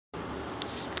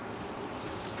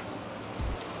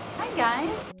Hi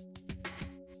guys!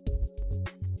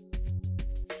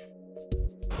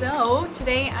 So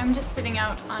today I'm just sitting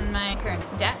out on my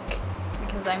parents' deck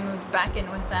because I moved back in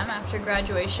with them after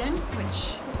graduation,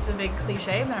 which is a big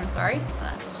cliche, but I'm sorry.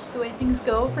 That's just the way things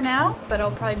go for now, but I'll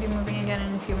probably be moving again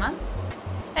in a few months.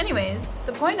 Anyways,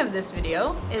 the point of this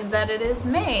video is that it is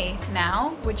May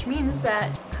now, which means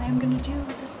that I'm gonna do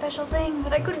the special thing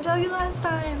that I couldn't tell you last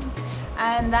time.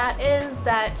 And that is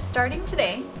that starting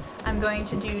today, I'm going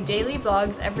to do daily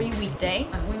vlogs every weekday.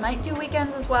 We might do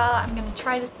weekends as well. I'm gonna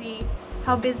try to see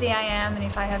how busy I am and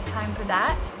if I have time for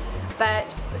that.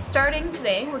 But starting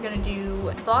today, we're gonna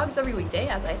do vlogs every weekday,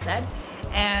 as I said,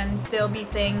 and there'll be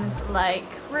things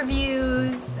like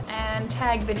reviews and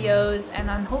tag videos, and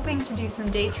I'm hoping to do some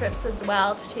day trips as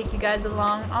well to take you guys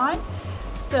along on.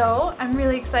 So I'm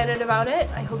really excited about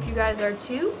it. I hope you guys are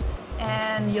too,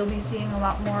 and you'll be seeing a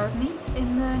lot more of me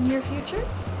in the near future,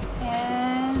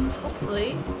 and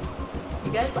hopefully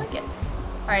you guys like it.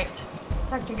 Alright,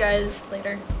 talk to you guys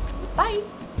later. Bye!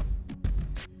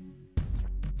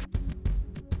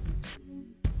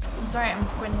 I'm sorry I'm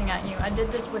squinting at you. I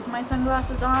did this with my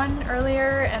sunglasses on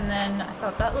earlier, and then I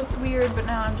thought that looked weird, but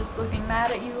now I'm just looking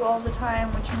mad at you all the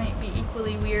time, which might be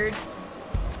equally weird.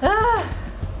 The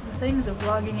things of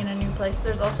vlogging in a new place.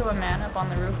 There's also a man up on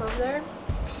the roof over there,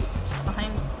 just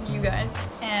behind you guys,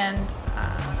 and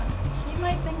he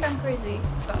might think I'm crazy,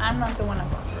 but I'm not the one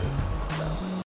up on the roof.